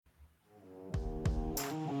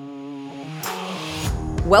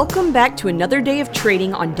Welcome back to another day of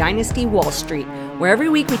trading on Dynasty Wall Street, where every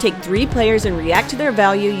week we take 3 players and react to their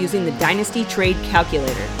value using the Dynasty Trade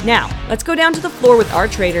Calculator. Now, let's go down to the floor with our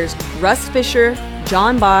traders, Russ Fisher,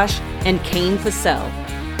 John Bosch, and Kane Fassell.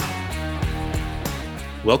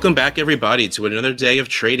 Welcome back, everybody, to another day of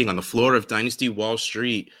trading on the floor of Dynasty Wall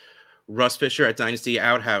Street. Russ Fisher at Dynasty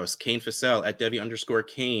Outhouse, Kane Fassell at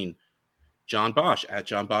Devi_Kane, John Bosch at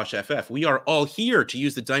John Bosch FF. We are all here to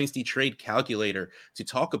use the Dynasty Trade Calculator to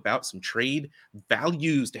talk about some trade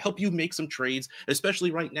values, to help you make some trades,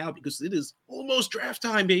 especially right now because it is almost draft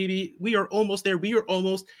time, baby. We are almost there. We are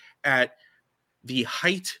almost at the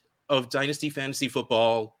height of Dynasty Fantasy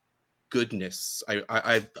Football goodness.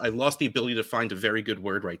 I lost the ability to find a very good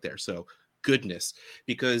word right there. So goodness,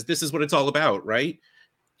 because this is what it's all about, right?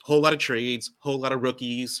 Whole lot of trades, whole lot of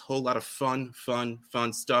rookies, whole lot of fun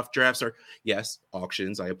stuff. Drafts are, yes,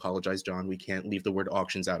 auctions. I apologize, John. We can't leave the word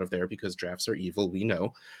auctions out of there because drafts are evil. We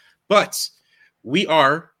know. But we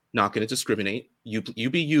are not going to discriminate. You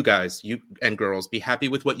be you guys, you and girls, be happy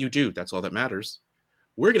with what you do. That's all that matters.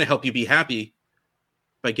 We're going to help you be happy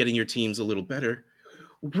by getting your teams a little better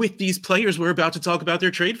with these players we're about to talk about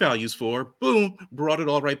their trade values for. Boom, brought it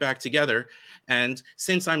all right back together. And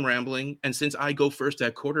since I'm rambling and since I go first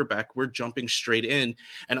at quarterback, we're jumping straight in.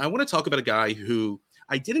 And I want to talk about a guy who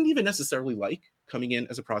I didn't even necessarily like coming in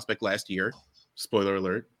as a prospect last year. Spoiler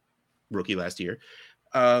alert, rookie last year.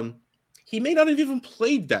 He may not have even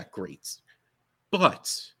played that great,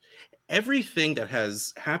 but everything that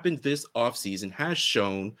has happened this offseason has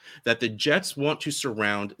shown that the Jets want to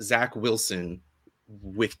surround Zach Wilson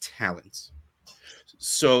with talent.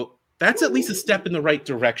 So that's at least a step in the right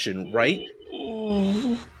direction, right?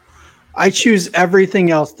 I choose everything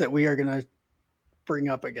else that we are going to bring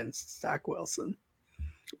up against Zach Wilson.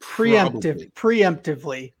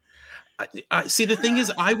 Preemptively. See, the thing is,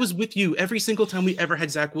 I was with you every single time we ever had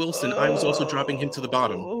Zach Wilson. I was also dropping him to the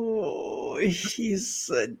bottom. Oh, he's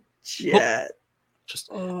a Jet. Just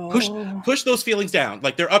push those feelings down.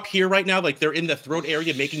 Like they're up here right now. Like they're in the throat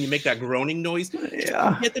area, making you make that groaning noise.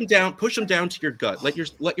 Yeah. Get them down. Push them down to your gut. Let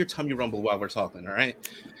your tummy rumble while we're talking. All right.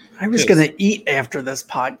 I was gonna eat after this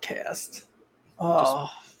podcast. Oh.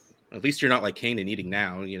 At least you're not like Kane and eating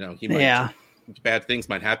now. You know, bad things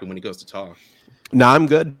might happen when he goes to talk. No, I'm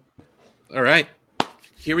good. All right.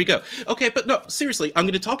 Here we go. Okay, but no, seriously, I'm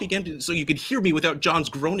going to talk again so you can hear me without John's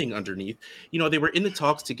groaning underneath. You know, they were in the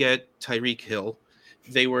talks to get Tyreek Hill.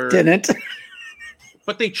 They were didn't,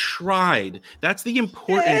 but they tried. That's the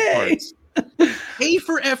important part. A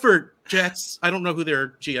for effort, Jets. I don't know who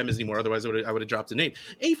their GM is anymore. Otherwise, I would have dropped a name.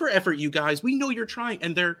 A for effort, you guys. We know you're trying,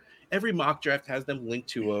 and every mock draft has them linked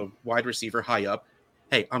to a wide receiver high up.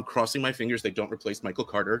 Hey, I'm crossing my fingers they don't replace Michael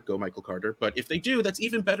Carter. Go Michael Carter. But if they do, that's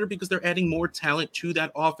even better because they're adding more talent to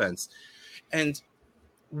that offense. And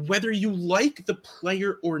whether you like the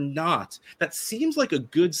player or not, that seems like a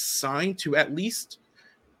good sign to at least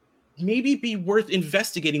maybe be worth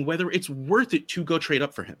investigating whether it's worth it to go trade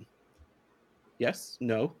up for him. Yes?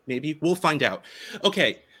 No? Maybe? We'll find out.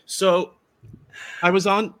 Okay, so I was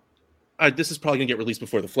on... this is probably going to get released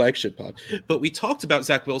before the flagship pod, but we talked about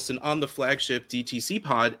Zach Wilson on the flagship DTC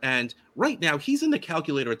pod, and right now he's in the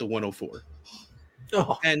calculator at the 104.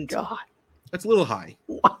 Oh, and God. That's a little high.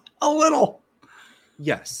 A little.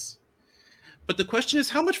 Yes. But the question is,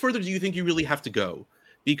 how much further do you think you really have to go?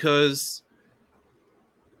 Because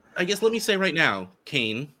I guess let me say right now,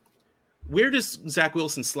 Kane, where does Zach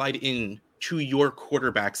Wilson slide in to your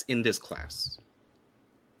quarterbacks in this class?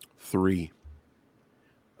 3.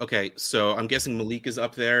 Okay, so I'm guessing Malik is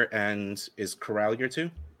up there, and is Corral your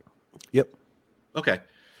 2? Yep. Okay.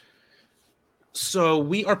 So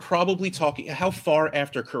we are probably talking how far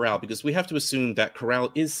after Corral, because we have to assume that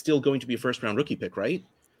Corral is still going to be a first-round rookie pick, right?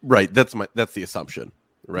 Right. That's the assumption,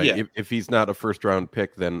 right? Yeah. If he's not a first-round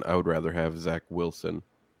pick, then I would rather have Zach Wilson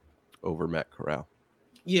over Matt Corral.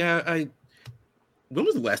 Yeah. When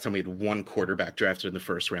was the last time we had one quarterback drafted in the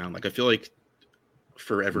first round? Like, I feel like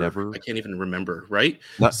forever. Never. I can't even remember, right?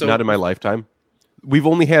 Not in my lifetime. We've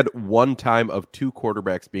only had one time of 2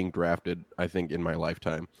 quarterbacks being drafted, I think, in my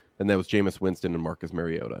lifetime, and that was Jameis Winston and Marcus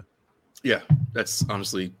Mariota. Yeah, that's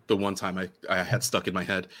honestly the one time I had stuck in my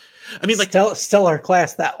head. I mean, like stellar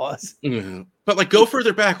class that was. But like, go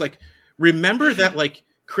further back. Like, remember that like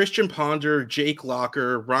Christian Ponder, Jake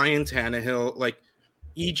Locker, Ryan Tannehill, like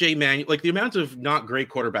EJ Manuel, like the amount of not great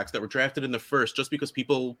quarterbacks that were drafted in the first just because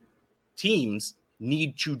teams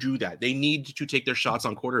need to do that. They need to take their shots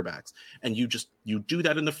on quarterbacks. And you do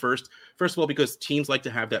that in the first of all, because teams like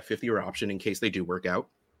to have that 5th-year option in case they do work out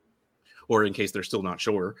or in case they're still not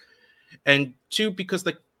sure. And 2, because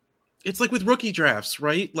like it's like with rookie drafts,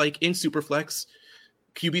 right? Like in Superflex,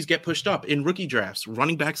 QBs get pushed up in rookie drafts.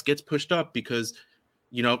 Running backs gets pushed up because,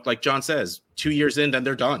 like John says, 2 years in, then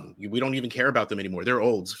they're done. We don't even care about them anymore. They're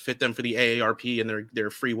old. Fit them for the AARP, and they're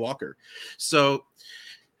a free walker. So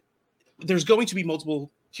there's going to be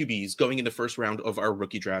multiple QBs going in the first round of our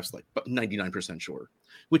rookie drafts, like 99% sure,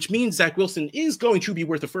 which means Zach Wilson is going to be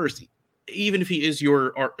worth a first, even if he is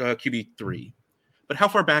your QB3. But how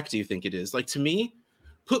far back do you think it is? Like, to me,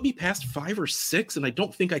 put me past 5 or 6, and I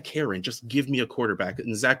don't think I care, and just give me a quarterback.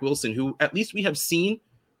 And Zach Wilson, who at least we have seen,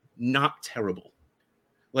 not terrible.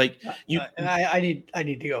 Like, I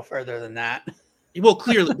need to go further than that. Well,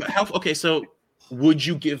 clearly, but okay, so would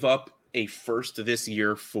you give up a first this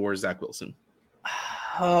year for Zach Wilson?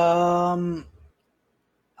 I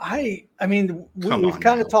mean, we've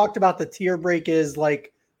kind of talked about the tier break is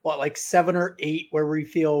like 7 or 8, where we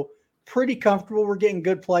feel pretty comfortable we're getting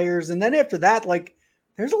good players. And then after that, like,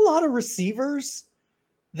 there's a lot of receivers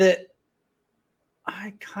that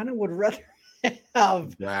I kind of would rather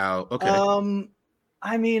have. Wow. Okay.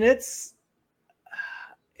 I mean, it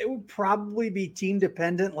would probably be team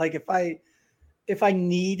dependent. Like, if I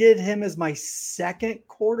needed him as my second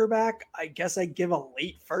quarterback, I guess I'd give a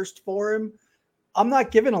late first for him. I'm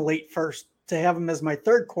not giving a late first to have him as my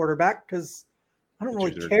third quarterback because I don't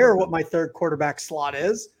really care what my third quarterback slot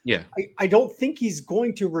is. Yeah. I don't think he's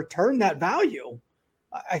going to return that value.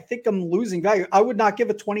 I think I'm losing value. I would not give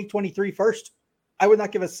a 2023 first. I would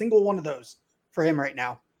not give a single one of those for him right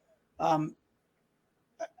now. I'm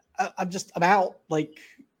out. Like,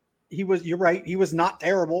 you're right. He was not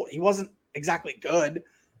terrible. He wasn't exactly good.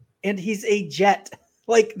 And he's a Jet.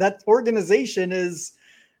 Like, that organization is,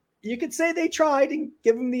 you could say they tried and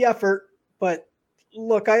give him the effort, but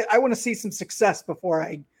look, I want to see some success before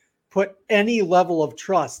I put any level of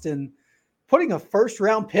trust in putting a first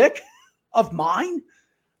round pick of mine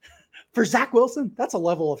for Zach Wilson. That's a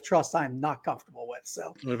level of trust I'm not comfortable with.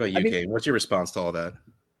 So what about you, Kane? What's your response to all that?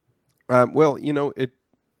 Well, it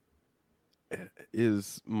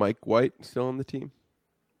is Mike White still on the team,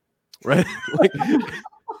 right? Like,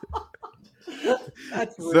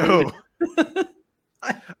 that's rude. So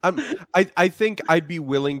I think I'd be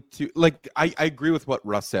willing to, like, I agree with what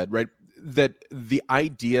Russ said, right? That the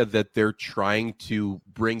idea that they're trying to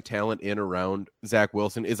bring talent in around Zach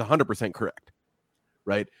Wilson is 100% correct,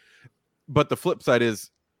 right? But the flip side is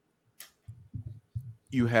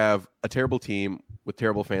you have a terrible team with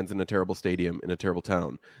terrible fans in a terrible stadium in a terrible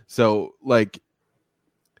town. So, like,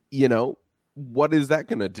 what is that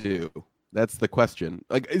going to do? That's the question.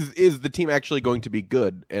 Like, is the team actually going to be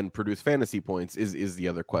good and produce fantasy points is the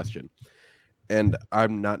other question. And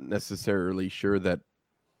I'm not necessarily sure that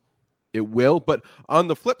it will. But on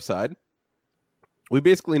the flip side, we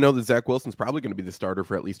basically know that Zach Wilson's probably going to be the starter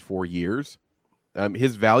for at least 4 years.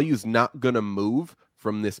 His value is not going to move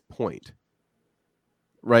from this point,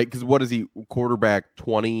 right? Because what is he, quarterback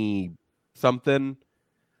 20-something?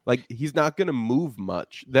 Like, he's not going to move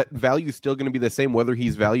much. That value is still going to be the same, whether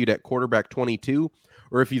he's valued at quarterback 22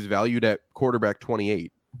 or if he's valued at quarterback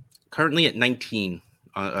 28. Currently at 19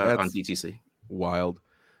 on DTC. Wild.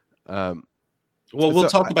 We'll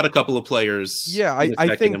talk about a couple of players. Yeah,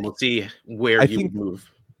 I think, and we'll see where he would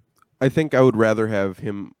move. I think I would rather have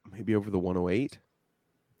him maybe over the 108.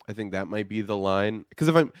 I think that might be the line. Because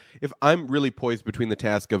if I'm really poised between the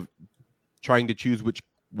task of trying to choose which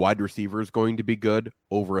wide receiver is going to be good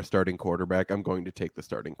over a starting quarterback, I'm going to take the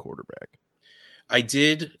starting quarterback. I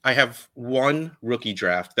have one rookie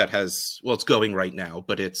draft that it's going right now,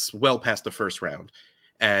 but it's well past the first round.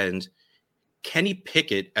 And Kenny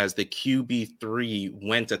Pickett as the QB3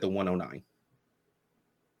 went at the 109.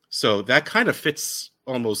 So that kind of fits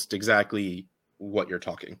almost exactly what you're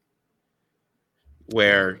talking.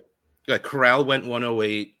 Where Corral went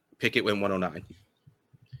 108, Pickett went 109.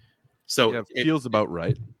 So yeah, it feels about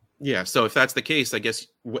right. Yeah, so if that's the case, I guess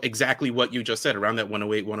exactly what you just said, around that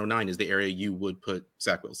 108, 109 is the area you would put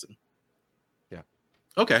Zach Wilson. Yeah.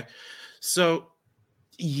 Okay. So,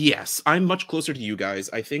 yes, I'm much closer to you guys.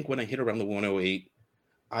 I think when I hit around the 108,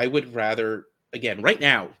 I would rather, again, right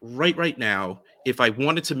now, if I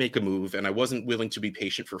wanted to make a move and I wasn't willing to be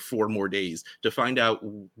patient for 4 more days to find out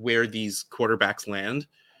where these quarterbacks land,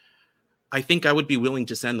 I think I would be willing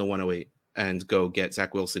to send the 108 and go get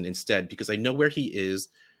Zach Wilson instead, because I know where he is.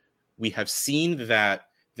 We have seen that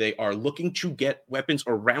they are looking to get weapons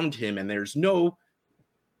around him, and there's no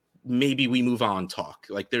maybe we move on talk.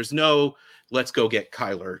 Like, there's no let's go get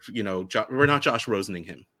Kyler. We're not Josh Rosening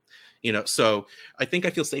him. So I think I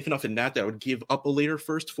feel safe enough in that I would give up a later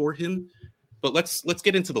first for him. But let's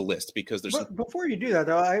get into the list, because there's. Before you do that,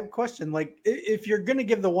 though, I have a question. Like, if you're going to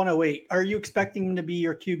give the 108, are you expecting him to be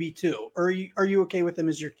your QB2, or are you okay with him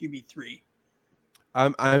as your QB3?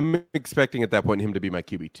 I'm expecting at that point him to be my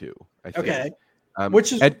QB2. I think. Okay.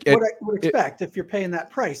 Which is what I would expect if you're paying that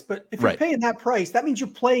price. But if you're paying that price, that means you're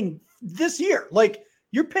playing this year. Like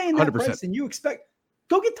you're paying that 100%. Price and you expect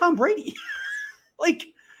go get Tom Brady. Like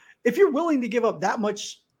if you're willing to give up that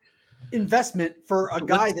much investment for a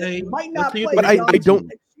guy that might not play, but I don't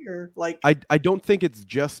next year, like I don't think it's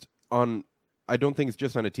just on a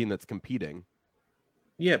team that's competing.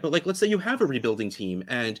 Yeah, but like let's say you have a rebuilding team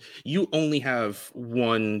and you only have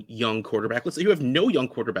one young quarterback. Let's say you have no young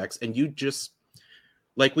quarterbacks and you just,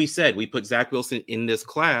 like we said, we put Zach Wilson in this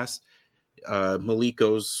class. Malik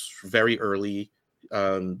goes very early,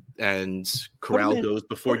 and Corral goes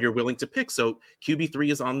before you're willing to pick. So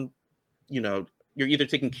QB3 is on, you're either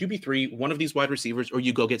taking QB3, one of these wide receivers, or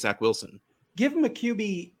you go get Zach Wilson. Give him a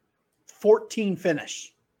QB 14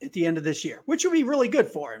 finish at the end of this year, which would be really good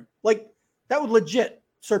for him. Like that would legit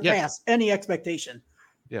surpass any expectation.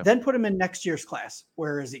 Yeah. Then put him in next year's class.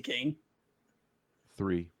 Where is he, Kane?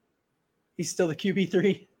 3. He's still the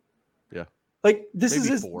QB3. Yeah. Like this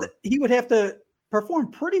maybe is 4. He would have to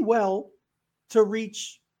perform pretty well to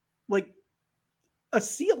reach like a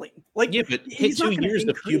ceiling. Like but hit 2 years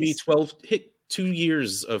of QB12, hit 2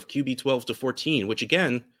 years of QB12 to 14, which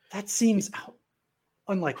again, that seems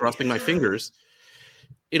unlikely. Crossing my fingers.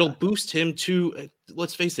 It'll boost him to,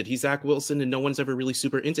 let's face it, he's Zach Wilson and no one's ever really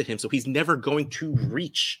super into him. So he's never going to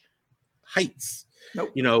reach heights,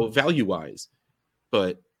 value-wise.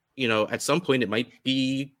 But, at some point it might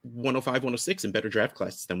be 105, 106 in better draft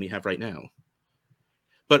classes than we have right now.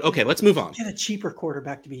 But okay, let's move on. Get a cheaper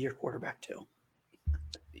quarterback to be your quarterback too.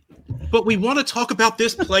 But we want to talk about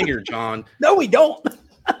this player, John. No, we don't.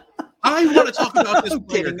 I want to talk about this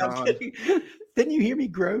player, John. Didn't you hear me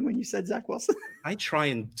groan when you said Zach Wilson? I try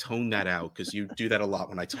and tone that out because you do that a lot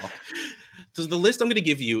when I talk. So the list I'm going to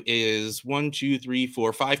give you is 1, 2, 3,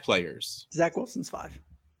 4, 5 players. Zach Wilson's 5.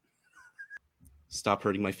 Stop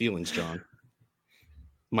hurting my feelings, John.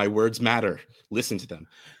 My words matter. Listen to them.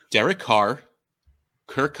 Derek Carr,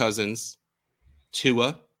 Kirk Cousins,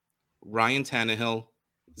 Tua, Ryan Tannehill,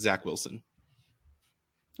 Zach Wilson.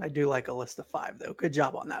 I do like a list of 5, though. Good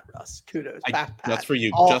job on that, Russ. Kudos. That's for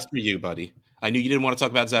you. Just for you, buddy. I knew you didn't want to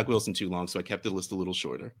talk about Zach Wilson too long, so I kept the list a little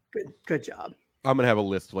shorter. Good job. I'm going to have a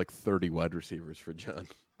list of like 30 wide receivers for John.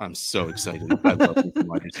 I'm so excited. I love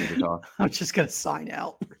wide receiver talk. I'm just going to sign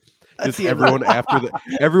out. Just everyone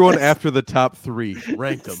after the top 3.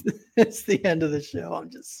 Rank them. It's the end of the show.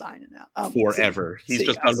 I'm just signing out. Forever. He's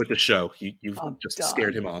just done with the show. You've just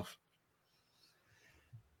scared him off.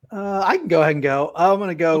 I can go ahead and go. I'm going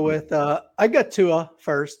to go with I got Tua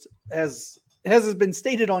first. As has been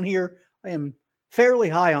stated on here, I am fairly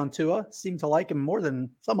high on Tua. Seem to like him more than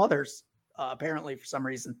some others, apparently, for some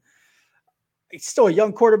reason. He's still a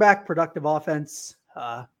young quarterback, productive offense.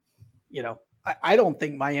 I don't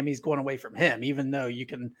think Miami's going away from him, even though you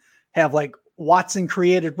can have like Watson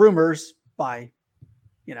created rumors by,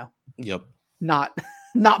 not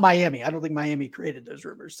Miami. I don't think Miami created those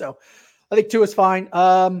rumors. So I think Tua's fine.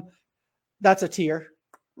 That's a tier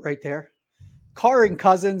right there. Carr and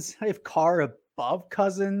Cousins. I have Carr above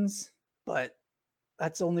Cousins, but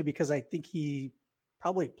that's only because I think he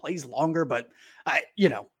probably plays longer, but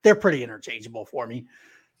they're pretty interchangeable for me.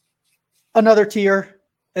 Another tier.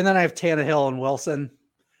 And then I have Tannehill and Wilson.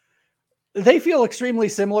 They feel extremely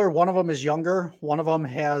similar. One of them is younger. One of them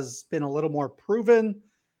has been a little more proven.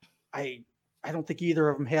 I don't think either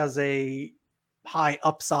of them has a high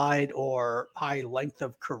upside or high length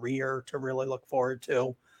of career to really look forward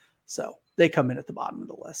to. So they come in at the bottom of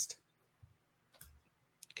the list.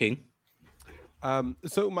 King?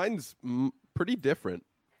 So mine's pretty different,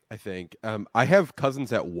 I think. I have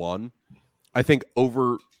Cousins at 1. I think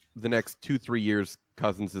over the next 2-3 years,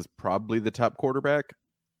 Cousins is probably the top quarterback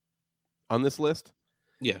on this list.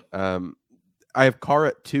 Yeah. I have Carr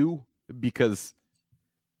at 2 because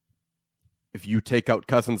if you take out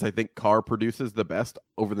Cousins, I think Carr produces the best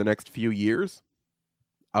over the next few years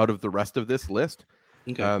out of the rest of this list.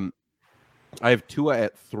 Okay. I have Tua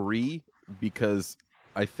at 3 because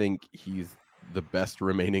I think he's the best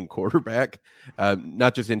remaining quarterback,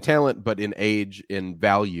 not just in talent, but in age, in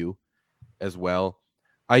value as well.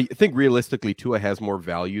 I think realistically Tua has more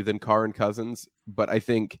value than Carr and Cousins, but I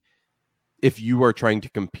think if you are trying to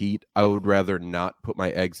compete, I would rather not put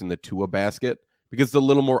my eggs in the Tua basket because it's a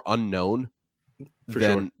little more unknown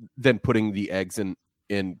than putting the eggs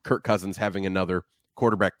in Kirk Cousins having another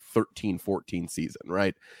quarterback 13-14 season,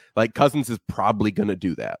 right? Like Cousins is probably going to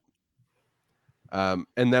do that. And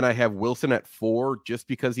then I have Wilson at 4 just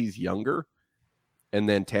because he's younger, and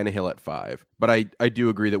then Tannehill at 5. But I do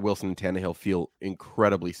agree that Wilson and Tannehill feel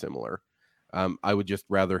incredibly similar. I would just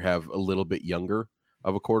rather have a little bit younger.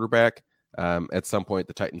 of a quarterback. At some point,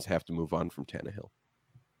 the Titans have to move on from Tannehill.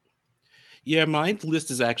 Yeah, my list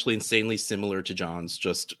is actually insanely similar to John's,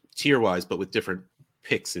 just tier-wise, but with different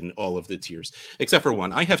picks in all of the tiers, except for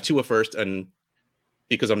one. I have Tua first, and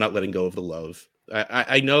because I'm not letting go of the love.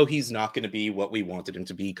 I know he's not going to be what we wanted him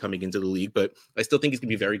to be coming into the league, but I still think he's going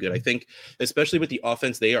to be very good. I think, especially with the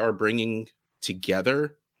offense they are bringing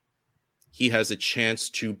together, he has a chance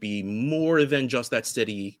to be more than just that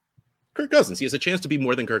steady Kirk Cousins. He has a chance to be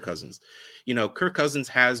more than Kirk Cousins. You know, Kirk Cousins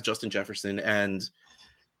has Justin Jefferson and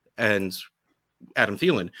Adam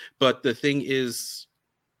Thielen, but the thing is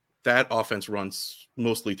that offense runs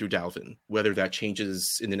mostly through Dalvin. Whether that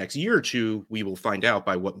changes in the next year or two, we will find out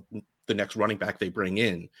by what the next running back they bring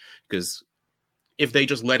in, because if they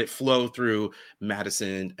just let it flow through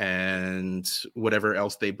Madison and whatever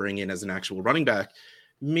else they bring in as an actual running back,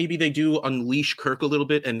 maybe they do unleash Kirk a little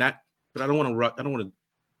bit, and that, but I don't want to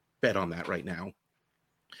bet on that right now.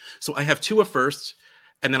 So I have Tua first,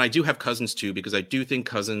 and then I do have Cousins too, because I do think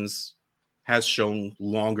Cousins has shown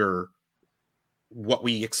longer what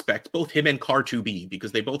we expect both him and Carr to be,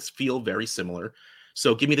 because they both feel very similar.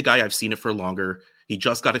 So give me the guy I've seen it for longer. He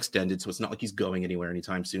just got extended, so it's not like he's going anywhere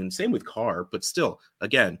anytime soon. Same with Carr, but still,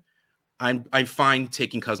 again, I'm fine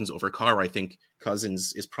taking Cousins over Carr. I think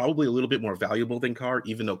Cousins is probably a little bit more valuable than Carr,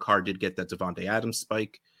 even though Carr did get that Devontae Adams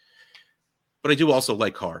spike. But I do also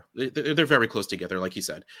like Carr. They're very close together, like you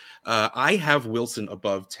said. I have Wilson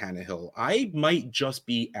above Tannehill. I might just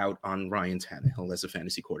be out on Ryan Tannehill as a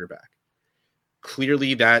fantasy quarterback.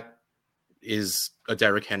 Clearly, that is a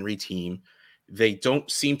Derrick Henry team. They don't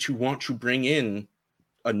seem to want to bring in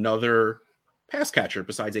another pass catcher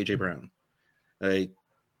besides A.J. Brown.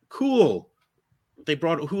 Cool. They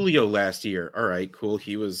brought Julio last year. All right, cool.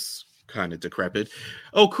 He was kind of decrepit.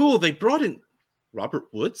 Oh, cool. They brought in Robert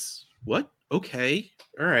Woods. What? Okay.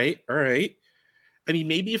 All right. I mean,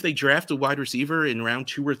 maybe if they draft a wide receiver in round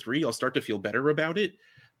 2 or 3, I'll start to feel better about it.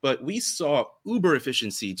 But we saw uber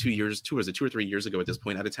efficiency 2 or 3 years ago at this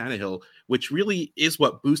point out of Tannehill, which really is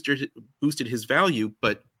what boosted his value,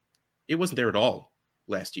 but it wasn't there at all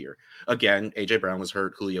last year. Again, A.J. Brown was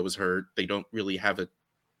hurt. Julio was hurt. They don't really have a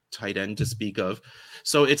tight end to speak of.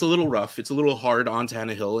 So it's a little rough. It's a little hard on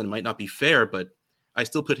Tannehill and might not be fair, but I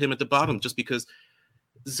still put him at the bottom just because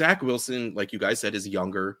Zach Wilson, like you guys said, is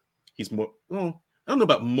younger. He's more, well, I don't know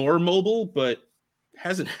about more mobile, but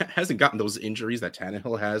hasn't gotten those injuries that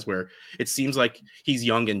Tannehill has, where it seems like he's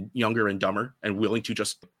younger and dumber and willing to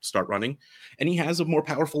just start running. And he has a more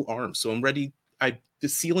powerful arm. So I'm ready. The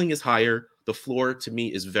ceiling is higher. The floor to me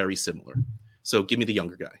is very similar. So give me the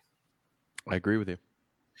younger guy. I agree with you.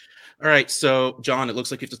 All right. So John, it looks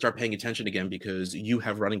like you have to start paying attention again because you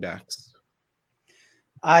have running backs.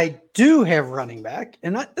 I do have running back,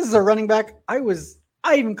 and this is a running back. I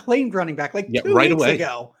even claimed running back like 2 weeks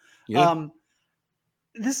ago. Yeah.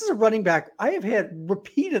 This is a running back. I have had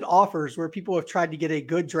repeated offers where people have tried to get a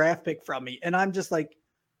good draft pick from me, and I'm just like,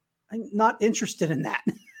 I'm not interested in that.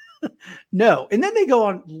 No. And then they go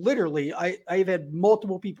on, literally, I've had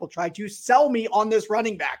multiple people try to sell me on this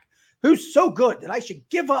running back who's so good that I should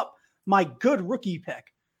give up my good rookie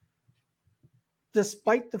pick.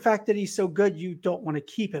 Despite the fact that he's so good, you don't want to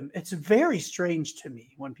keep him. It's very strange to me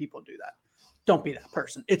when people do that. Don't be that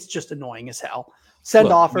person. It's just annoying as hell. Send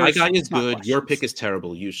offers. My guy is good. Questions. Your pick is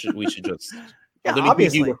terrible. We should just yeah,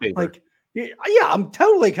 obviously. Like, yeah, I'm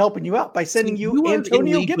totally helping you out by sending you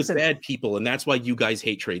Antonio Gibson. With bad people, and that's why you guys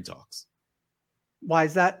hate trade talks. Why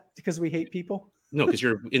is that? Because we hate people? No, because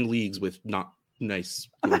you're in leagues with not nice.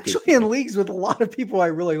 I'm actually in leagues with a lot of people I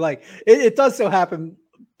really like. It does so happen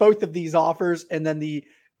both of these offers and then the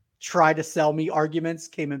try to sell me arguments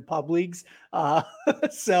came in pub leagues.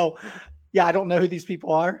 So yeah, I don't know who these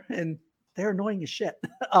people are, and they're annoying as shit.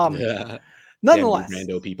 Nonetheless,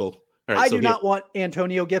 rando people. Right, I do not want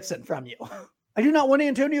Antonio Gibson from you. I do not want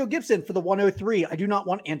Antonio Gibson for the 103. I do not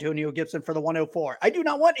want Antonio Gibson for the 104. I do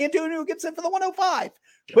not want Antonio Gibson for the 105.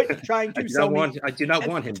 Quit trying to sell me. I do not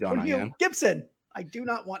want him, Don. Antonio Gibson. I do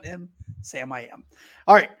not want him. Sam, I am.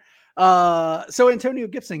 All right. So Antonio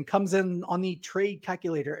Gibson comes in on the trade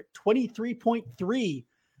calculator at 23.3.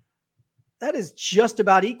 That is just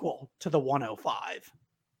about equal to the 105.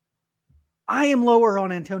 I am lower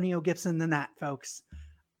on Antonio Gibson than that, folks.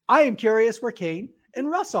 I am curious where Kane and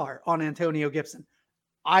Russ are on Antonio Gibson.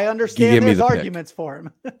 I understand there's arguments for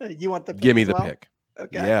him. You want the pick? Give me the pick.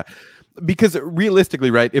 Okay. Yeah. Because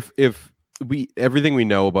realistically, right, if everything we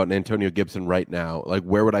know about Antonio Gibson right now, like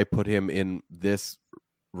where would I put him in this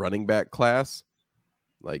running back class?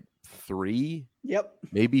 Like 3? Yep.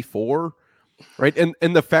 Maybe 4. Right?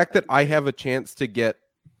 And the fact that I have a chance to get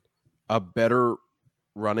a better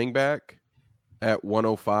running back at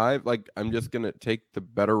 105. Like, I'm just going to take the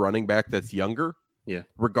better running back that's younger. Yeah.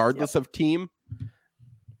 Regardless of team.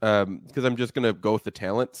 Because I'm just going to go with the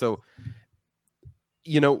talent. So,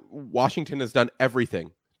 Washington has done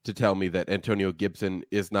everything to tell me that Antonio Gibson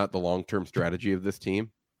is not the long-term strategy of this team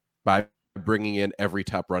by bringing in every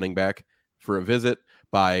top running back for a visit,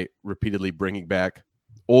 by repeatedly bringing back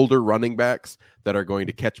older running backs that are going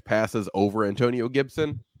to catch passes over Antonio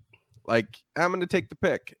Gibson. Like, I'm going to take the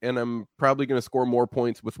pick, and I'm probably going to score more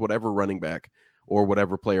points with whatever running back or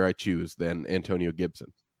whatever player I choose than Antonio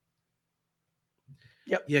Gibson.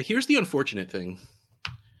 Yep. Yeah, here's the unfortunate thing.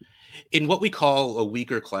 In what we call a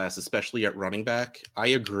weaker class, especially at running back, I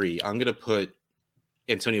agree. I'm going to put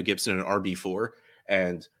Antonio Gibson in RB4,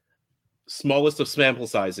 and smallest of sample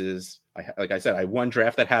sizes. Like I said, I one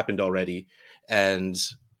draft that happened already, and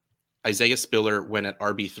Isaiah Spiller went at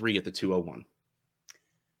RB3 at the 201.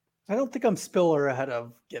 I don't think I'm Spiller ahead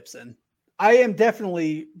of Gibson. I am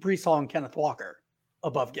definitely Breece Hall and Kenneth Walker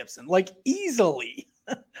above Gibson, like easily.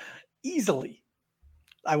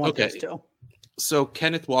 I want those two. So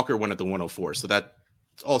Kenneth Walker went at the 104. So that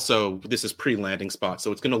also, this is pre-landing spot,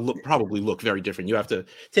 so it's going to probably look very different. You have to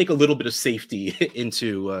take a little bit of safety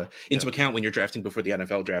into account when you're drafting before the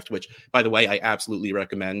NFL draft, which, by the way, I absolutely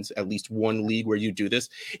recommend at least one league where you do this.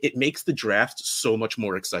 It makes the draft so much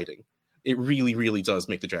more exciting. It really, really does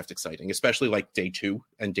make the draft exciting, especially like day 2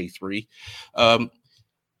 and day 3.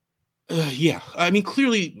 Yeah, I mean,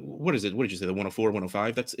 clearly, what is it? What did you say? The 104,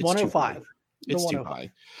 105? It's 105. It's too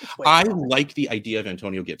high. I like the idea of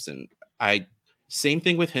Antonio Gibson. Same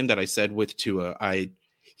thing with him that I said with Tua.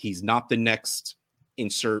 He's not the next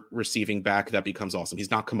insert receiving back that becomes awesome.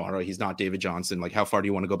 He's not Kamara. He's not David Johnson. Like, how far do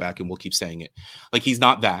you want to go back? And we'll keep saying it. Like, he's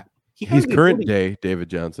not that. He's current day David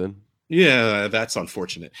Johnson. Yeah, that's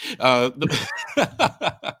unfortunate. I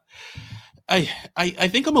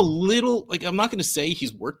think I'm a little, like, I'm not going to say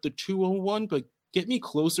he's worth the 201, but get me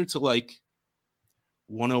closer to like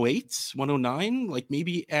 108, 109, like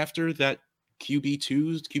maybe after that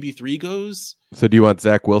QB2, QB3 goes. So do you want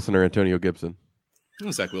Zach Wilson or Antonio Gibson?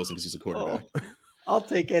 Zach Wilson, because he's a quarterback. I'll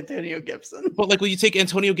take Antonio Gibson. But like, will you take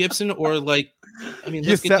Antonio Gibson or like, I mean,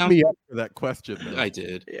 you set me up for that question. Though. I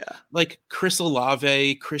did. Yeah. Like Chris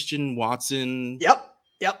Olave, Christian Watson. Yep.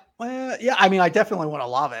 Yeah. I mean, I definitely want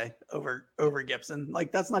Olave over Gibson.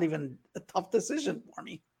 Like, that's not even a tough decision for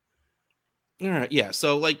me. All right. Yeah.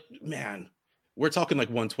 So like, man, we're talking like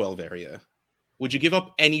 112 area. Would you give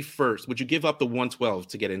up any first? Would you give up the 112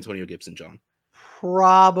 to get Antonio Gibson, John?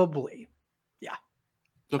 Probably. Yeah.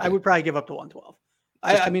 Okay. I would probably give up to 112.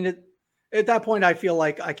 I mean, at that point, I feel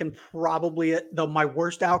like I can probably, though my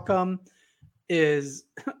worst outcome is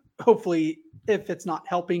hopefully, if it's not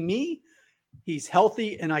helping me, he's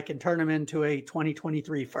healthy and I can turn him into a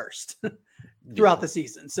 2023 first throughout the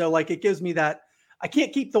season. So like, it gives me that I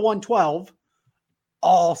can't keep the 112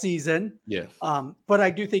 all season. Yeah. But I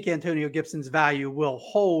do think Antonio Gibson's value will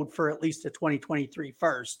hold for at least a 2023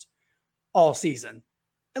 first all season,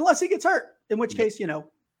 unless he gets hurt, in which case,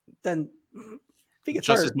 then if he gets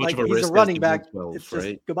just hurt, as much like of a he's risk a running as back, 112, it's just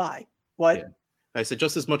right? goodbye. What? Yeah. I said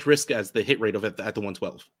just as much risk as the hit rate of it at the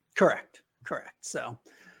 112. Correct. So,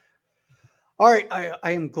 all right.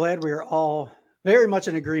 I am glad we are all very much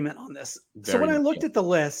in agreement on this. So when I looked at the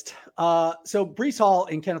list, so Breece Hall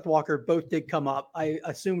and Kenneth Walker both did come up. I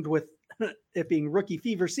assumed with it being rookie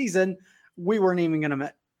fever season, we weren't even going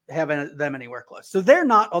to have them anywhere close. So they're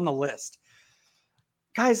not on the list.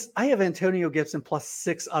 Guys, I have Antonio Gibson plus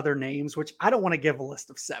 6 other names, which I don't want to give a list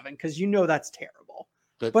of 7 because that's terrible.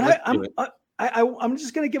 But I'm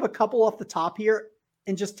just going to give a couple off the top here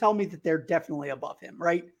and just tell me that they're definitely above him,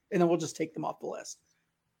 right? And then we'll just take them off the list.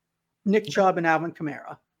 Nick Chubb and Alvin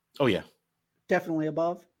Kamara. Oh, yeah. Definitely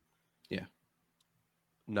above. Yeah.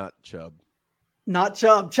 Not Chubb. Not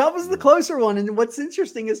Chubb. Chubb was the closer one. And what's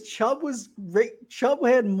interesting is Chubb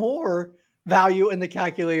had more value in the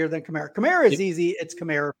calculator than Kamara. Kamara is easy. It's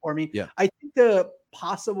Kamara for me. Yeah. I think the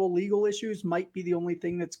possible legal issues might be the only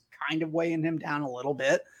thing that's kind of weighing him down a little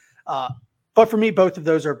bit. But for me, both of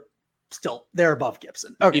those are they're above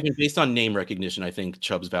Gibson. Okay. Even based on name recognition, I think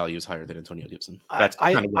Chubb's value is higher than Antonio Gibson. That's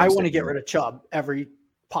I want to get rid of Chubb every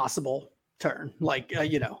possible turn, like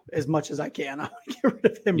as much as I can. I want to get rid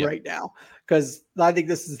of him right now because I think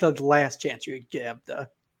this is the last chance you have to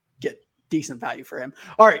get decent value for him.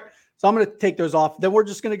 All right, so I'm going to take those off. Then we're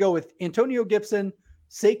just going to go with Antonio Gibson,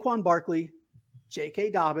 Saquon Barkley,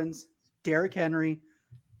 J.K. Dobbins, Derrick Henry,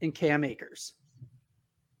 and Cam Akers.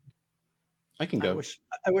 I can go.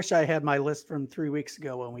 I wish I had my list from 3 weeks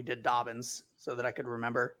ago when we did Dobbins so that I could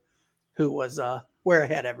remember who was where I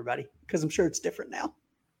had everybody, because I'm sure it's different now.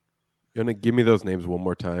 You want to give me those names one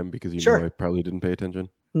more time because you Sure. know I probably didn't pay attention.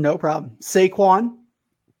 No problem. Saquon,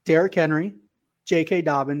 Derrick Henry, J.K.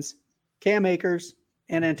 Dobbins, Cam Akers,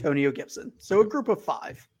 and Antonio Gibson. So a group of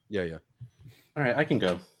 5. Yeah. All right, I can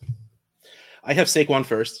go. I have Saquon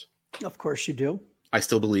first. Of course you do. I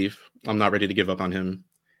still believe. I'm not ready to give up on him.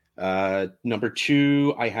 Number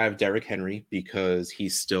 2, I have Derrick Henry because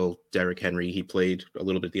he's still Derrick Henry. He played a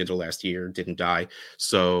little bit at the end of last year, didn't die.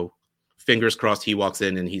 So fingers crossed he walks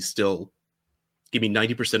in and he's still, give me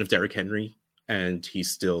 90% of Derrick Henry, and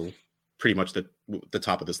he's still pretty much the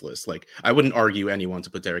top of this list. Like, I wouldn't argue anyone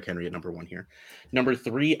to put Derrick Henry at number 1 here. Number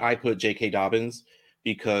 3, I put J.K. Dobbins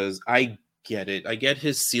because I get it. I get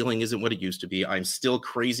his ceiling isn't what it used to be. I'm still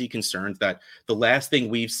crazy concerned that the last thing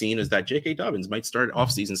we've seen is that J.K. Dobbins might start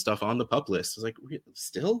offseason stuff on the PUP list. It's like,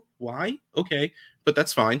 still? Why? Okay, but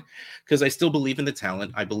that's fine because I still believe in the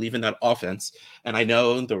talent. I believe in that offense, and I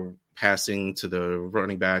know the passing to the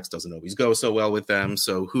running backs doesn't always go so well with them.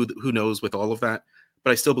 So who knows with all of that? But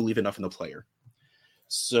I still believe enough in the player.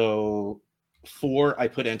 So 4, I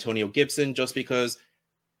put Antonio Gibson just because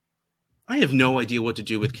I have no idea what to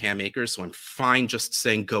do with Cam Akers, so I'm fine just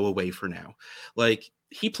saying go away for now. Like,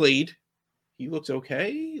 he played, he looked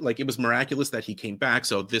okay. Like, it was miraculous that he came back,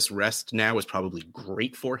 so this rest now is probably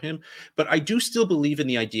great for him. But I do still believe in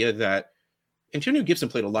the idea that Antonio Gibson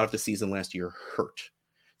played a lot of the season last year hurt.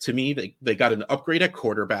 To me, they got an upgrade at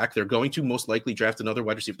quarterback. They're going to most likely draft another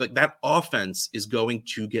wide receiver. Like, that offense is going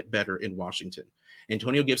to get better in Washington.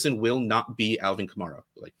 Antonio Gibson will not be Alvin Kamara.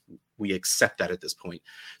 Like, we accept that at this point.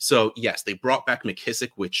 So yes, they brought back McKissick,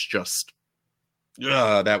 which just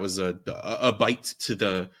that was a bite to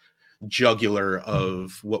the jugular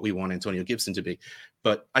of what we want Antonio Gibson to be.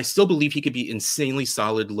 But I still believe he could be insanely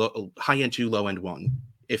solid, high end 2, low end 1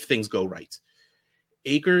 if things go right.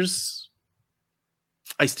 Akers,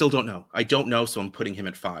 I still don't know. I don't know, so I'm putting him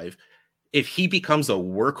at 5. If he becomes a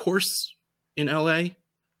workhorse in LA,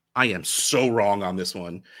 I am so wrong on this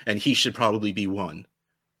one, and he should probably be 1.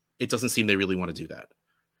 It doesn't seem they really want to do that.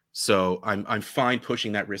 So I'm fine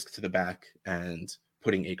pushing that risk to the back and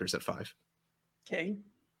putting Akers at 5. Okay.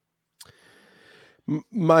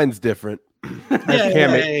 Mine's different.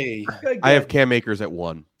 I have Cam Akers at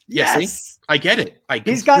 1. Yes. I get it.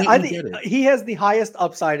 He has the highest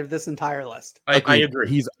upside of this entire list. I agree.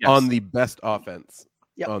 He's on the best offense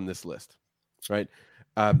on this list, right?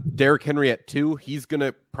 Derrick Henry at 2. He's going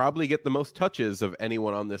to probably get the most touches of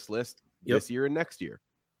anyone on this list this year and next year,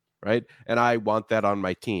 right? And I want that on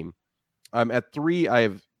my team. At 3, I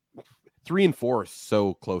have 3 and 4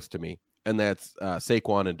 so close to me, and that's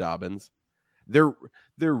Saquon and Dobbins. They're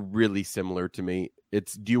really similar to me.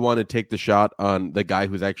 It's, do you want to take the shot on the guy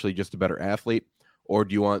who's actually just a better athlete, or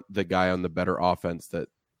do you want the guy on the better offense that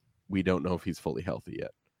we don't know if he's fully healthy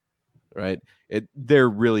yet? Right? They're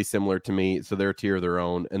really similar to me, so they're a tier of their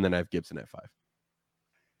own, and then I have Gibson at 5.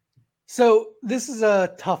 So this is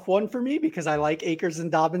a tough one for me because I like Akers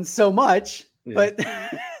and Dobbins so much, but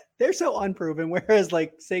they're so unproven. Whereas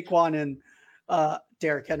like Saquon and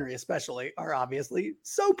Derrick Henry especially are obviously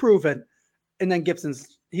so proven. And then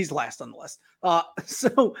he's last on the list.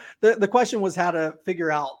 So the question was how to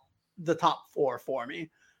figure out the top 4 for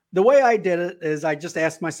me. The way I did it is I just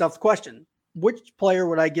asked myself the question, which player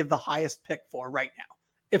would I give the highest pick for right now?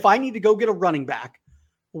 If I need to go get a running back,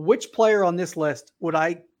 which player on this list would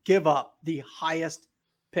I give up the highest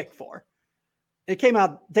pick for? It came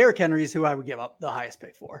out Derrick Henry is who I would give up the highest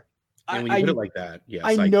pick for. And when you put it like that, yes,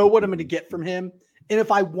 I know what I'm going to get from him. And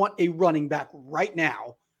if I want a running back right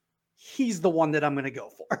now, he's the one that I'm going to go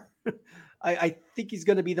for. I think he's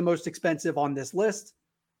going to be the most expensive on this list.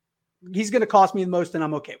 He's going to cost me the most, and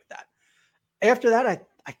I'm okay with that. After that,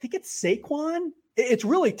 I think it's Saquon. It's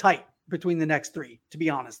really tight between the next 3, to be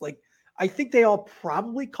honest. Like, I think they all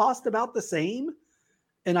probably cost about the same,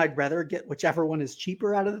 and I'd rather get whichever one is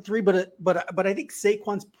cheaper out of the 3. But I think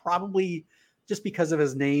Saquon's probably, just because of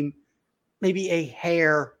his name, maybe a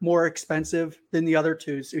hair more expensive than the other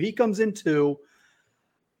 2. So he comes in 2.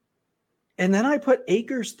 And then I put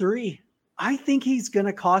Akers 3. I think he's going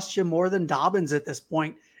to cost you more than Dobbins at this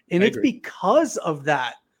point. And it's because of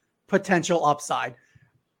that potential upside.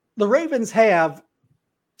 The Ravens have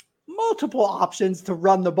multiple options to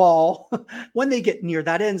run the ball when they get near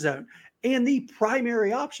that end zone. And the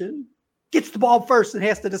primary option gets the ball first and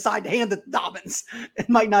has to decide to hand it to Dobbins and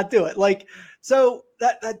might not do it. Like, so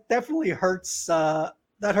that definitely hurts. That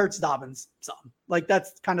hurts Dobbins some. Like,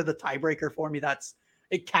 that's kind of the tiebreaker for me.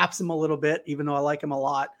 It caps him a little bit, even though I like him a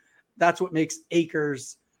lot. That's what makes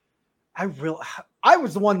Akers. I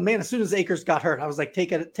was the one, man, as soon as Akers got hurt, I was like,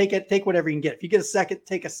 take whatever you can get. If you get a second,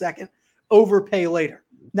 take a second. overpay later.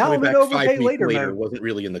 Now Coming I'm in back 5 overpay weeks later later mode. wasn't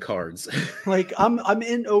really in the cards. Like I'm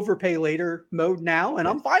in overpay later mode now, and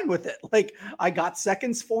I'm fine with it. Like I got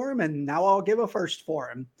seconds for him, and now I'll give a first for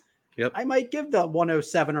him. Yep. I might give the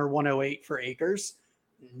 107 or 108 for Akers.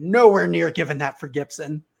 Nowhere near giving that for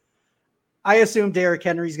Gibson. I assume Derrick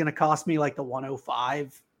Henry's going to cost me like the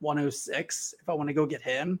 105, 106 if I want to go get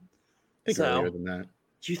him. I think earlier than that.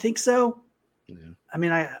 Do you think so? Yeah. I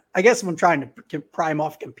mean, I guess I'm trying to prime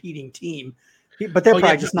off a competing team, but they're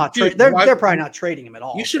probably just not. They're probably not trading him at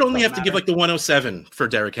all. You should only have to give like the 107 for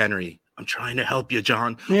Derrick Henry. I'm trying to help you,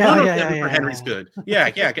 John. Yeah. For Henry's good. Yeah.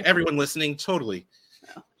 Everyone listening, totally.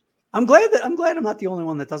 I'm glad I'm not the only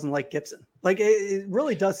one that doesn't like Gibson. Like it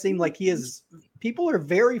really does seem like he is. People are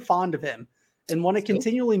very fond of him and want to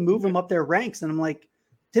continually move him up their ranks. And I'm like,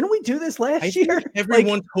 didn't we do this last year?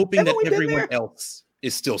 Everyone's hoping that everyone else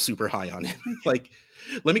is still super high on him. Like,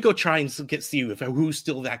 let me go try and see who's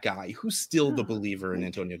still that guy, who's still the believer in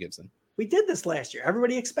Antonio Gibson. We did this last year.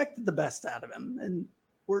 Everybody expected the best out of him, and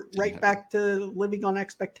we're right back to living on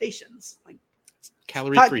expectations. Like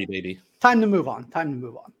calorie free, baby. Time to move on.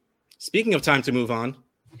 Speaking of time to move on,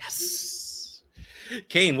 yes.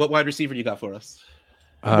 Kane, what wide receiver you got for us?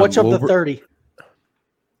 Which of the 30?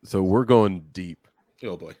 So we're going deep.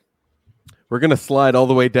 Oh boy. We're going to slide all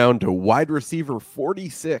the way down to wide receiver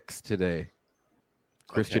 46 today.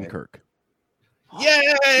 Christian Kirk.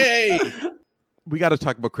 Yay! We got to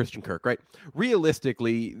talk about Christian Kirk, right?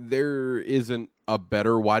 Realistically, there isn't a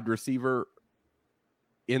better wide receiver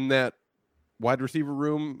in that wide receiver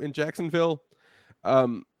room in Jacksonville.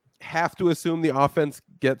 Have to assume the offense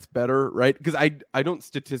gets better, right? Because I don't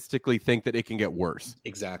statistically think that it can get worse.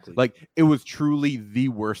 Exactly. Like it was truly the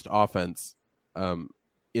worst offense in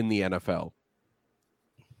the NFL.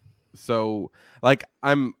 So like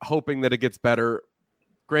I'm hoping that it gets better.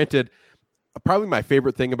 Granted, probably my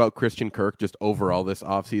favorite thing about Christian Kirk just overall this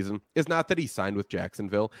offseason is not that he signed with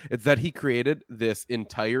Jacksonville. It's that he created this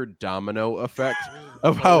entire domino effect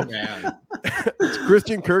of how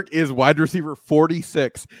Christian Kirk is wide receiver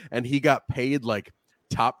 46 and he got paid like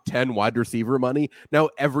top 10 wide receiver money. Now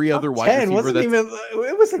every other wide receiver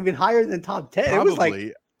it wasn't even higher than top 10. Probably, it was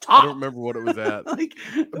like top. I don't remember what it was at. Like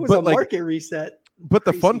it was a market reset. But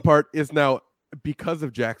the fun part is now because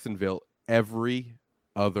of Jacksonville, every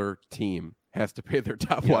other team has to pay their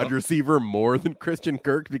top wide receiver more than Christian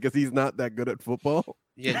Kirk because he's not that good at football.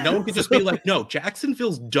 Yeah, no one could just be like, no,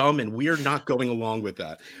 Jacksonville's dumb and we're not going along with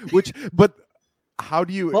that. But how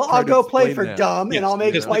do you? Well, I'll go play for dumb and I'll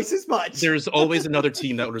make twice as much. There's always another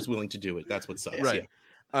team that was willing to do it. That's what sucks. Right.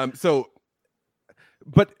 Yeah.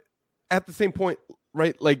 But at the same point,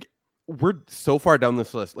 right? Like we're so far down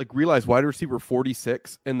this list. Like realize wide receiver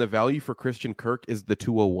 46 and the value for Christian Kirk is the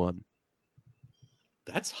 201.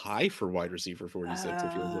 That's high for wide receiver 46.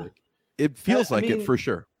 It feels like it for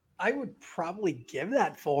sure. I would probably give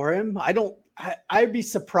that for him. I'd be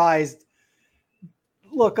surprised.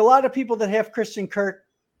 Look, a lot of people that have Christian Kirk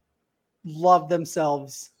love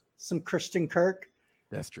themselves some Christian Kirk.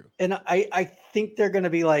 That's true. And I think they're going to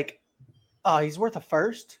be like, oh, he's worth a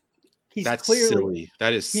first. That's silly.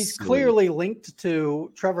 That is he's silly. Clearly linked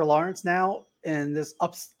to Trevor Lawrence now in this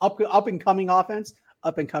up and coming offense.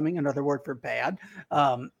 Up and coming, another word for bad.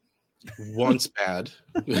 Once bad.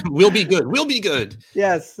 We'll be good. We'll be good.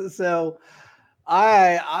 Yes. So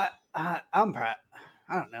I'm proud.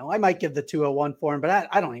 I don't know. I might give the 201 for him, but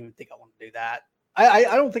I don't even think I want to do that. I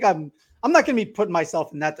don't think I'm not going to be putting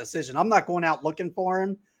myself in that decision. I'm not going out looking for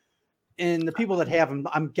him. And the people that have him,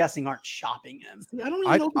 I'm guessing, aren't shopping him. I don't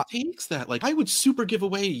even know who takes that. Like, I would super give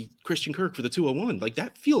away Christian Kirk for the 201. Like,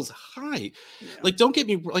 that feels high. Yeah. Like, don't get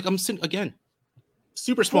me like again.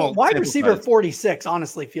 Super small. Wide receiver 46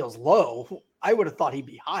 honestly feels low. I would have thought he'd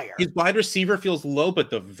be higher. His wide receiver feels low, but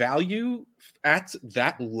the value at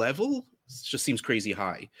that level just seems crazy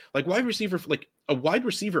high. Like wide receiver, like a wide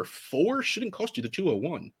receiver 4 shouldn't cost you the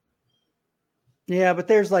 201. Yeah, but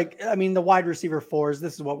there's the wide receiver 4s.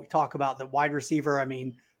 This is what we talk about. The wide receiver. I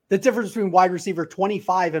mean, the difference between wide receiver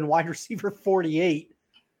 25 and wide receiver 48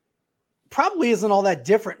 probably isn't all that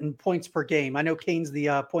different in points per game. I know Kane's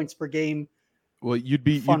the points per game. Well, you'd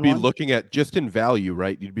be looking at just in value,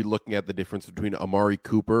 right? You'd be looking at the difference between Amari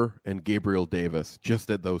Cooper and Gabriel Davis, just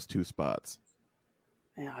at those two spots.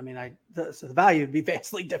 Yeah, I mean, so the value would be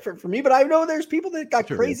vastly different for me, but I know there's people that got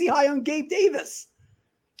crazy high on Gabe Davis.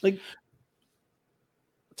 Like,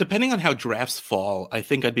 depending on how drafts fall, I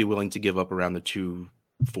think I'd be willing to give up around the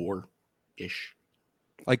 2-4-ish.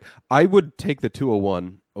 Like, I would take the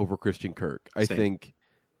 201 over Christian Kirk. I think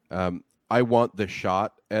I want the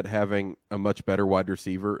shot at having a much better wide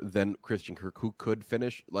receiver than Christian Kirk, who could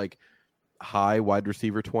finish like high wide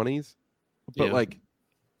receiver 20s. but Yeah. like,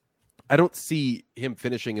 I don't see him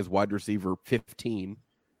finishing as wide receiver 15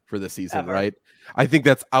 for the season, Ever. right? I think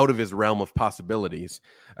that's out of his realm of possibilities.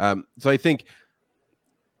 So I think,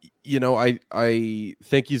 I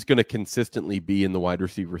think he's going to consistently be in the wide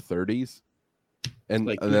receiver 30s. And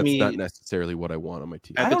Like, that's give me- not necessarily what I want on my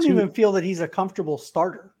team. At I the don't two- even feel that he's a comfortable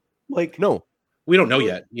starter. Like, No, We don't know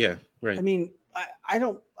yet. Yeah, right. I mean,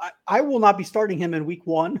 I will not be starting him in week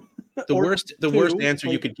 1. The or worst two, answer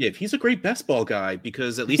you like- could give. He's a great best ball guy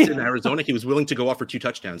because at least in Arizona he was willing to go off for 2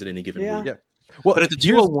 touchdowns at any given Yeah. week. Yeah. Well, But at the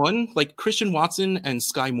here's- 201, like Christian Watson and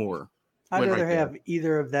Sky Moore. I'd went rather right there. have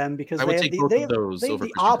either of them because I they would have take the, both they of have, those they have over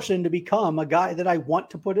the Christian Kirk. option to become a guy that I want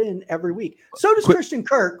to put in every week. So does Quit- Christian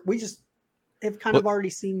Kirk. We just have kind of already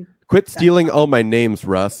seen. quit stealing all my names,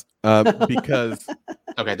 Russ, because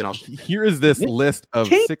Okay, then I'll. here is this list of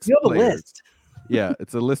Kate, 6 you have a players. list. Yeah,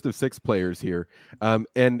 it's a list of 6 players here.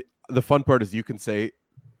 And the fun part is you can say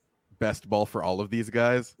best ball for all of these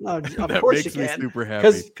guys. No, of That course makes you me can. super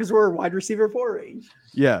happy. Because we're wide receiver 4 range.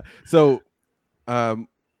 Yeah. So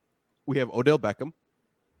we have Odell Beckham,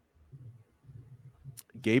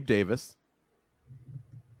 Gabe Davis,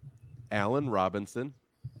 Allen Robinson.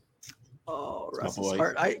 Oh, my Russ's boy.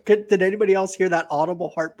 heart. Did anybody else hear that audible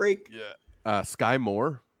heartbreak? Sky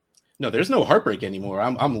Moore, No, there's no heartbreak anymore.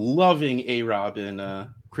 I'm loving A-Rob and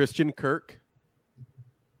Christian Kirk,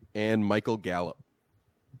 and Michael Gallup.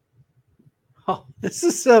 Oh, this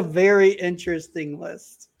is a very interesting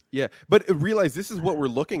list. Yeah, but realize this is what we're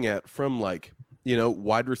looking at from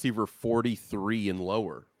wide receiver 43 and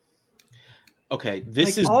lower. okay, this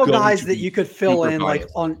Like is all going guys to that be you could fill super in,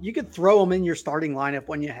 biased. you could throw them in your starting lineup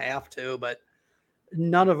when you have to, but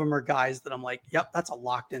none of them are guys that I'm like, yep, that's a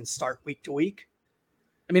locked in start week to week.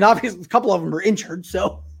 I mean, obviously, a couple of them are injured,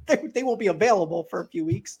 so they won't be available for a few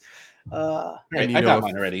weeks. All And right, you I know got if-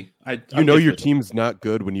 mine already. I'm Your good for team's not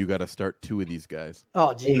good when you got to start 2 of these guys.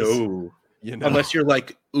 Oh, this. geez. No, unless you're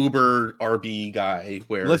like Uber RB guy,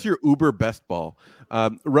 where Unless you're Uber best ball.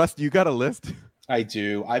 Russ, you got a list? I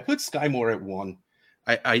do. I put Sky Moore at 1.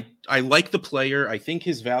 I like the player. I think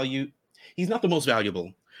his value. He's not the most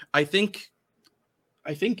valuable. I think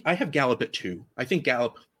I have Gallup at 2. I think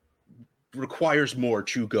Gallup requires more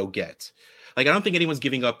to go get. Like, I don't think anyone's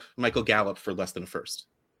giving up Michael Gallup for less than a first.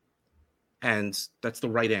 And that's the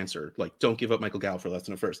right answer. Like, don't give up Michael Gallup for less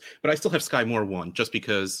than a first. But I still have Sky Moore 1 just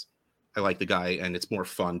because I like the guy and it's more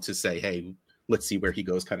fun to say, hey, let's see where he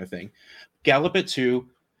goes kind of thing. Gallup at 2,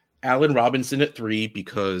 Allen Robinson at 3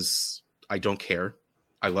 because I don't care.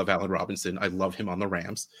 I love Allen Robinson. I love him on the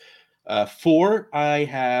Rams. 4, I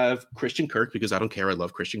have Christian Kirk because I don't care. I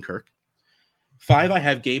love Christian Kirk. 5, I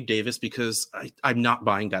have Gabe Davis because I'm not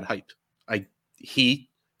buying that hype. He'd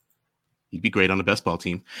be great on the best ball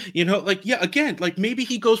team. Again, maybe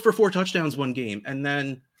he goes for 4 touchdowns one game and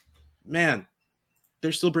then, man,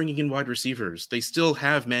 they're still bringing in wide receivers. They still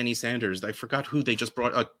have Manny Sanders. I forgot who they just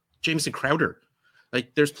brought. Jamison Crowder.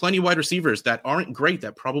 Like, there's plenty of wide receivers that aren't great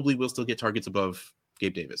that probably will still get targets above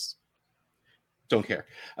Gabe Davis. Don't care.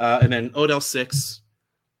 And then Odell 6.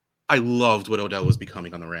 I loved what Odell was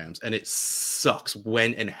becoming on the Rams, and it sucks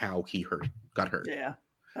when and how he got hurt. Yeah,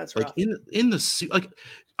 that's Like rough.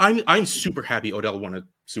 I'm super happy Odell won a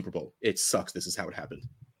Super Bowl. It sucks. This is how it happened.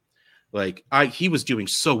 Like, he was doing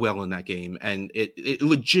so well in that game, and it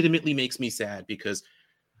legitimately makes me sad because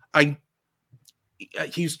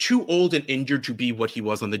he's too old and injured to be what he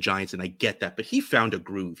was on the Giants, and I get that, but he found a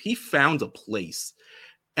groove. He found a place,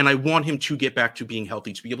 and I want him to get back to being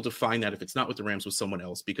healthy, to be able to find that if it's not with the Rams, with someone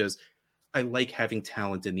else, because I like having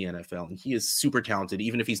talent in the NFL, and he is super talented,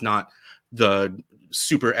 even if he's not the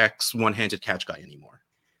super X one-handed catch guy anymore.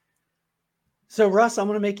 So, Russ, I'm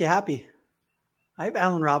going to make you happy. I have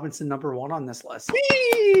Allen Robinson number 1 on this list.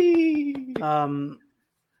 He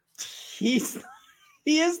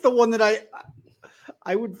is the one that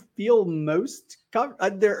I would feel most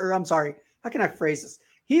I'm sorry. How can I phrase this?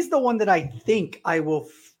 He's the one that I think I will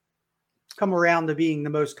come around to being the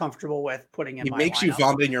most comfortable with putting in. He my makes you lineup.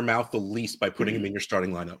 vomit in your mouth the least by putting him in your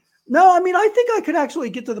starting lineup. No, I mean, I think I could actually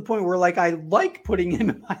get to the point where, like, I like putting him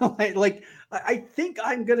in my line. Like, I think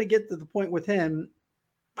I'm going to get to the point with him.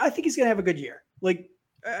 I think he's going to have a good year. Like,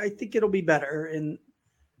 I think it'll be better, and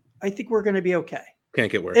I think we're going to be okay.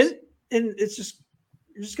 Can't get worse. And it's just,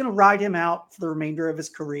 you're just going to ride him out for the remainder of his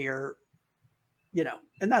career,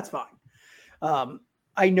 and that's fine.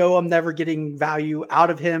 I know I'm never getting value out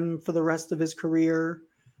of him for the rest of his career.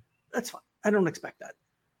 That's fine. I don't expect that.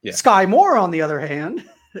 Yeah. Sky Moore, on the other hand,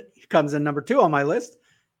 he comes in number 2 on my list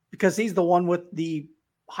because he's the one with the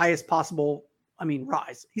highest possible,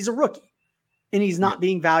 rise. He's a rookie, and he's not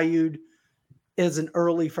being valued is an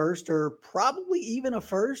early first or probably even a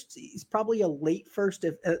first. He's probably a late first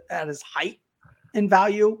at his height and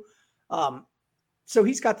value. So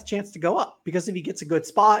he's got the chance to go up because if he gets a good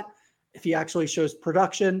spot, if he actually shows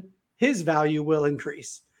production, his value will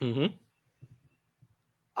increase. Mm-hmm.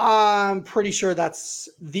 I'm pretty sure that's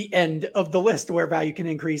the end of the list where value can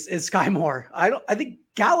increase is Sky Moore. I think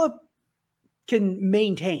Gallup can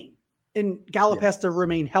maintain, and Gallup has to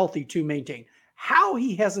remain healthy to maintain. How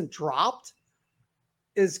he hasn't dropped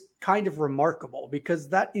is kind of remarkable because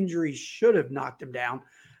that injury should have knocked him down.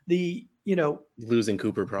 Losing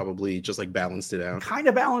Cooper probably just like balanced it out. Kind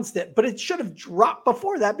of balanced it, but it should have dropped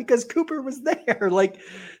before that because Cooper was there. Like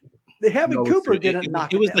Cooper didn't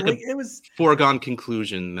knock it was down. It was foregone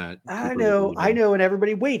conclusion that I know, and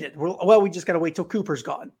everybody waited. Well, we just got to wait till Cooper's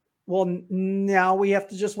gone. Well, now we have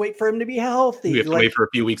to just wait for him to be healthy. We have to wait for a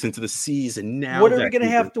few weeks into the season. Now, what are we going to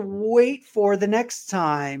have to wait for the next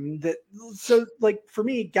time? So, for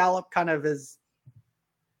me, Gallup kind of is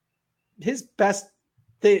his best.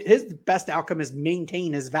 His best outcome is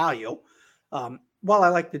maintain his value. While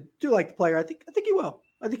I do like the player, I think he will.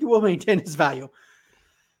 I think he will maintain his value.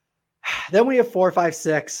 Then we have 4, 5,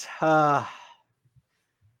 6.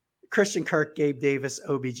 Christian Kirk, Gabe Davis,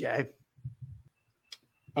 OBJ.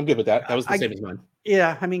 I'm good with that. That was the same as mine.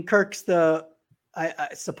 Yeah, I mean, Kirk's the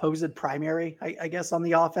supposed primary, I guess, on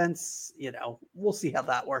the offense. We'll see how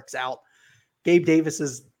that works out. Gabe Davis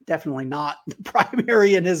is definitely not the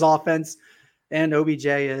primary in his offense, and OBJ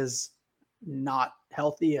is not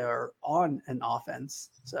healthy or on an offense.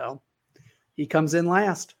 So he comes in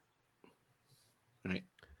last. Right.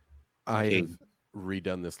 I have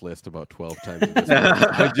redone this list about 12 times.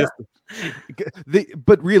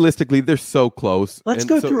 But realistically, they're so close. Let's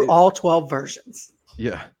go through all 12 versions.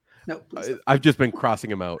 Yeah. No, I've just been crossing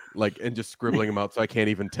them out, and just scribbling them out, so I can't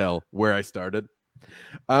even tell where I started.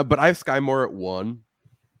 But I have Sky Moore at 1.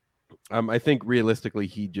 I think realistically,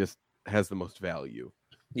 he just has the most value.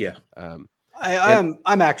 Yeah. I'm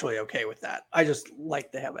actually okay with that. I just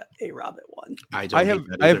like to have A-Rob at 1. I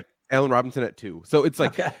have Allen Robinson at 2. So it's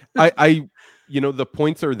like, okay. The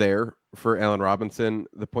points are there for Allen Robinson.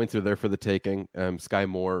 The points are there for the taking. Sky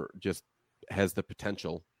Moore just has the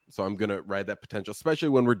potential. So I'm going to ride that potential, especially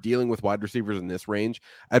when we're dealing with wide receivers in this range.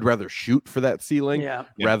 I'd rather shoot for that ceiling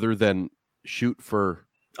rather than shoot for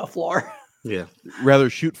a floor. Yeah. Rather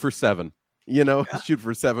shoot for 7, shoot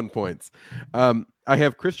for 7 points. I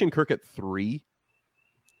have Christian Kirk at 3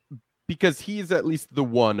 because he's at least the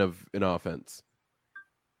one of an offense.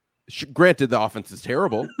 Granted, the offense is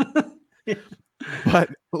terrible, but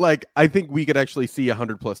I think we could actually see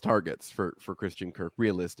 100+ targets for Christian Kirk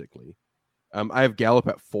realistically. I have Gallup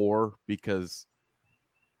at 4 because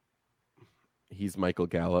he's Michael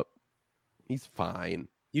Gallup. He's fine.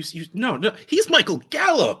 No, he's Michael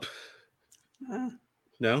Gallup.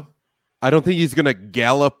 No, I don't think he's gonna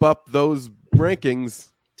gallop up those rankings.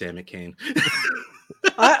 Damn it, Kane.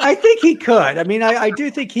 I think he could. I mean, I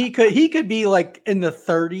do think he could. He could be in the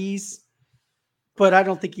 30s, but I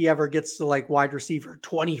don't think he ever gets to wide receiver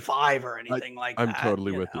 25 or anything that. I'm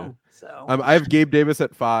totally with you. So I have Gabe Davis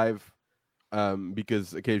at 5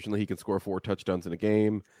 because occasionally he can score 4 touchdowns in a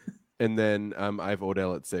game, and then I have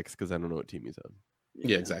Odell at 6 because I don't know what team he's on.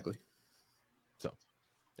 Yeah, exactly. So,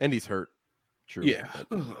 and he's hurt. True. Yeah.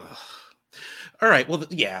 All right. Well,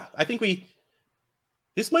 I think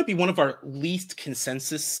this might be one of our least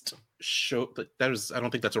consensus show. I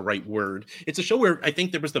don't think that's a right word. It's a show where I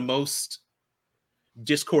think there was the most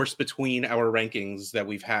discourse between our rankings that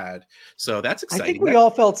we've had. So that's exciting. I think we all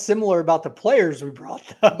felt similar about the players we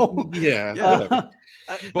brought, though. Yeah.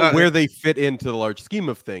 But where they fit into the large scheme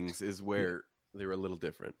of things is where they were a little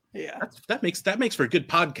different. Yeah. That makes for good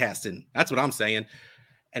podcasting. That's what I'm saying.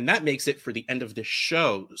 And that makes it for the end of this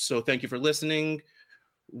show. So thank you for listening.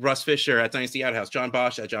 Russ Fisher at Dynasty Outhouse, John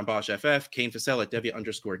Bosch at John Bosch FF, Kane Fassell at Debbie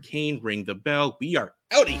 _Kane. Ring the bell. We are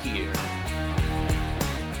out of here.